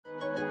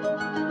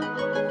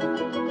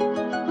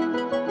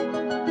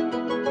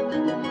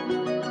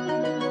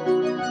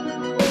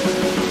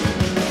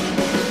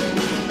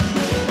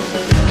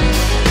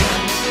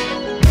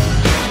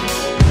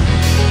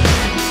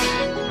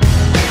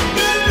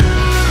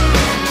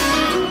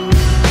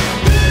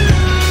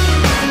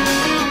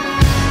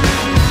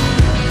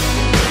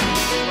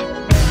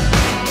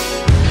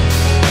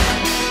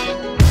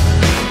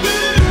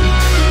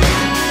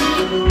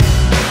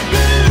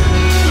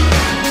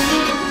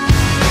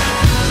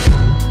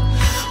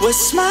We're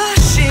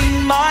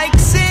smashing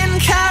mics in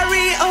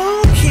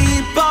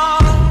karaoke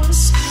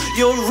bars.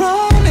 You're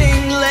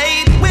running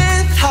late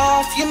with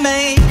half your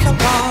makeup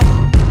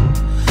on.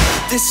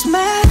 This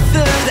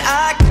method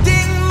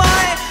acting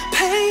might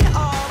pay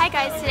off. Hi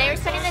guys, today we're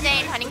spending the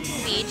day in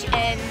Huntington Beach,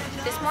 and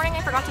this morning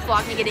I forgot to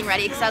vlog me getting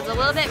ready because I was a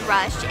little bit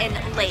rushed and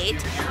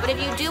late. But if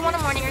you do want a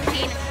morning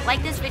routine,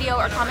 like this video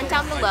or comment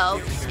down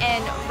below.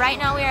 And right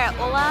now we are at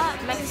Hola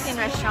Mexican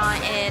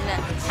restaurant in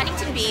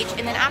Huntington Beach,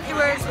 and then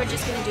afterwards we're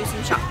just gonna do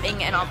some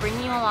shopping, and I'll bring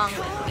you along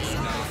with me.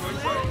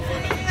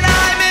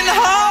 I'm in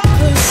hot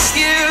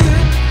pursuit.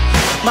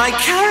 My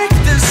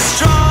character's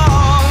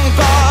strong,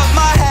 but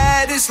my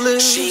head is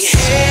loose. She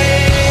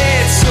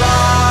hits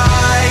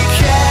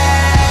like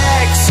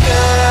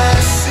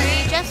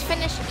ecstasy. We just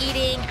finished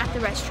eating at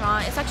the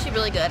restaurant. It's actually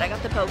really good. I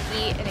got the poke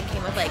and it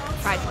came with like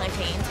fried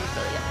plantains. It was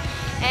really good.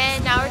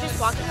 And now we're just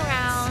walking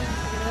around.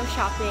 We're gonna go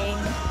shopping.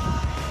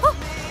 Oh,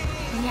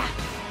 yeah.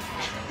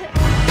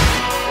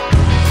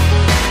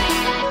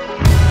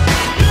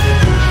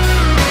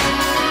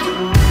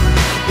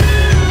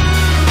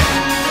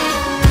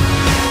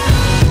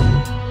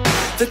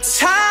 The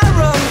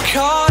tarot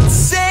cards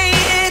say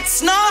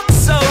it's not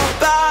so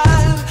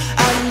bad,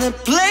 and the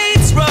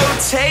blades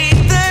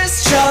rotate,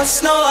 there's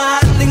just no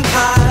landing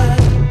pad.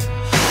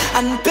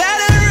 And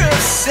better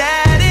have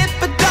said it,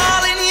 but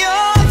darling,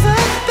 you're the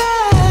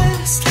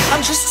best.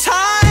 I'm just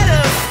tired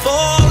of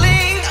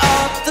falling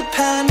up the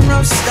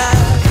Penrose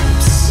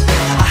steps.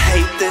 I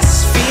hate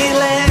this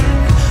feeling,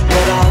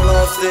 but I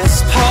love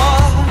this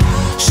part.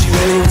 She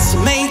really wants to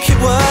make it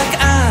work,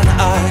 and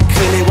I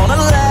clearly wanna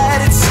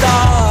let it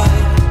start.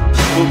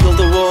 We'll build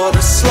a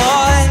water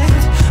slide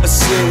as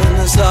soon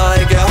as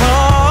I get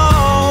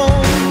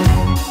home.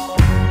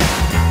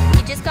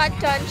 We just got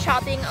done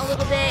shopping a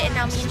little bit, and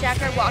now me and Jack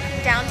are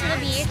walking down to the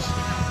beach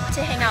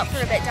to hang out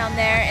for a bit down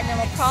there, and then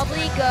we'll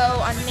probably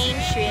go on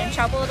Main Street and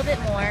shop a little bit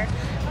more,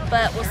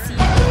 but we'll see.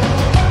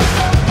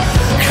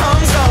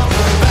 Comes up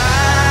and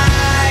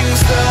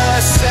bangs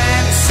the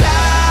sense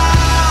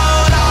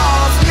out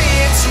of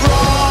me. It's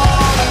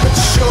wrong, but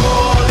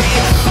surely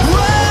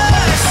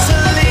worse to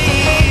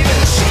leave.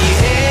 And she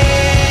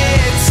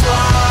hits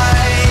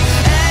like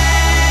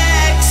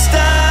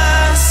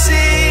ecstasy.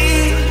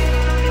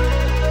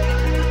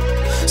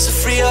 So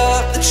free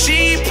up the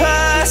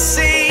cheaper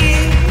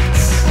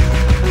seats.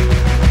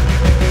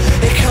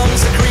 Here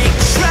comes a Greek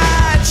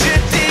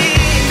tragedy.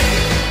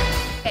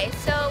 Okay,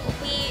 so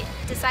we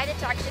decided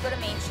to actually go to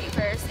Main Street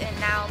first, and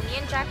now me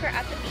and Jack are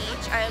at the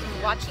beach. I'm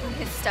watching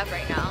his stuff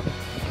right now.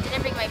 I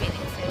didn't bring my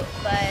bathing suit,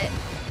 but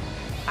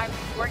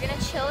we're gonna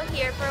chill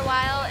here for a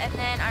while, and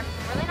then I'm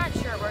really not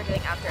sure what we're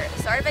doing after.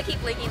 Sorry if I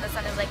keep blinking, the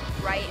sun is like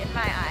right in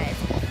my eyes,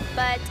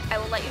 but I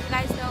will let you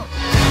guys know.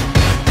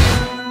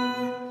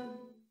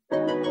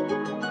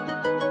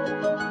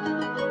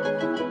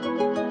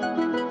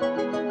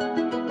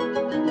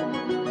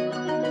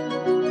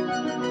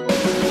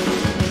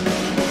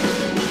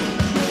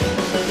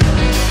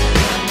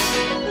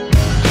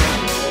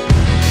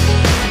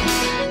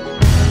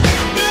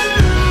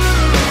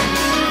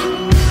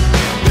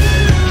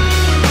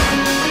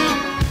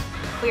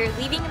 We're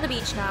leaving the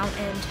beach now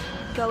and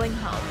going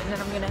home, and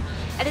then I'm gonna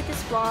edit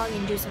this vlog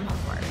and do some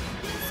homework.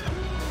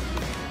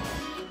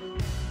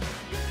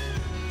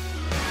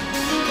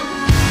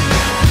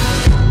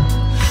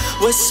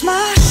 We're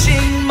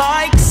smashing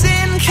mics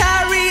in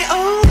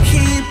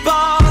karaoke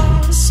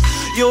bars.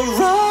 You're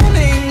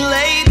running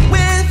late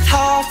with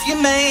half your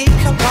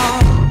makeup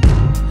on.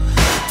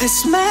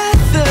 This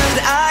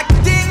method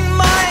acting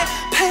might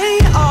pay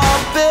our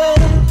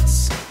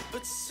bills,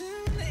 but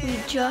soon We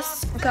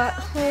just got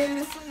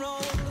home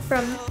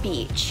from the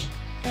beach,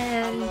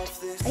 and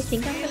I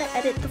think I'm gonna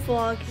edit the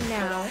vlog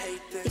now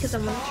because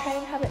I'm gonna try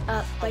and have it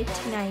up by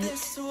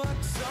tonight.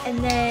 And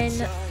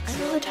then I'm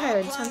really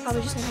tired, so I'm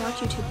probably just gonna watch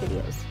YouTube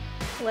videos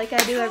like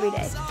I do every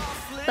day.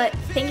 But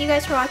thank you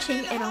guys for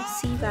watching, and I'll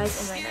see you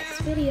guys in my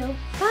next video.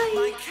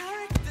 Bye!